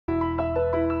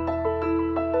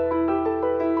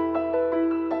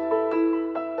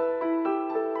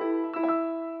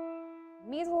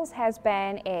has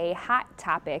been a hot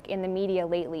topic in the media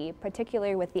lately,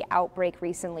 particularly with the outbreak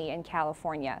recently in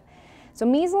California. So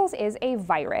measles is a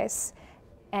virus,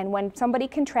 and when somebody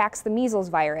contracts the measles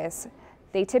virus,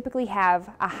 they typically have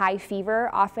a high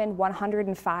fever, often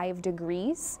 105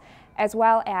 degrees, as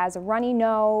well as a runny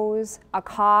nose, a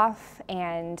cough,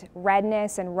 and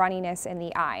redness and runniness in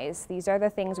the eyes. These are the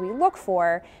things we look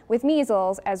for with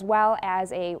measles, as well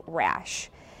as a rash.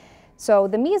 So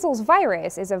the measles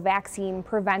virus is a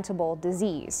vaccine-preventable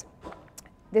disease.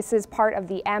 This is part of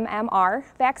the MMR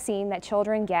vaccine that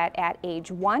children get at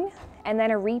age 1, and then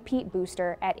a repeat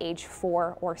booster at age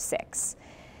 4 or 6.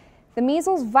 The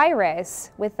measles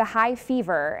virus, with the high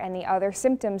fever and the other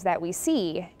symptoms that we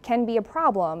see, can be a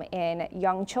problem in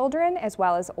young children as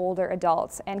well as older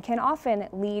adults, and can often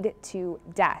lead to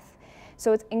death.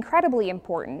 So it's incredibly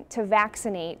important to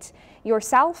vaccinate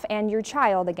yourself and your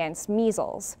child against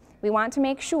measles. We want to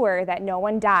make sure that no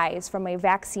one dies from a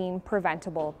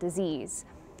vaccine-preventable disease.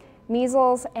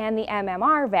 Measles and the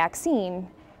MMR vaccine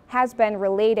has been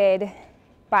related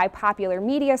by popular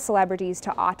media celebrities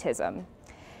to autism.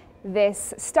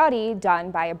 This study done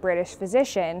by a British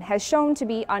physician has shown to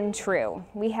be untrue.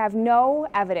 We have no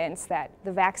evidence that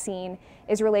the vaccine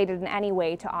is related in any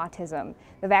way to autism.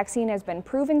 The vaccine has been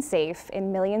proven safe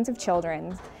in millions of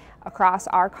children across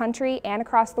our country and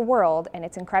across the world, and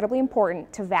it's incredibly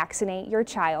important to vaccinate your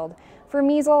child for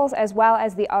measles as well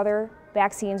as the other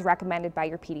vaccines recommended by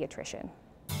your pediatrician.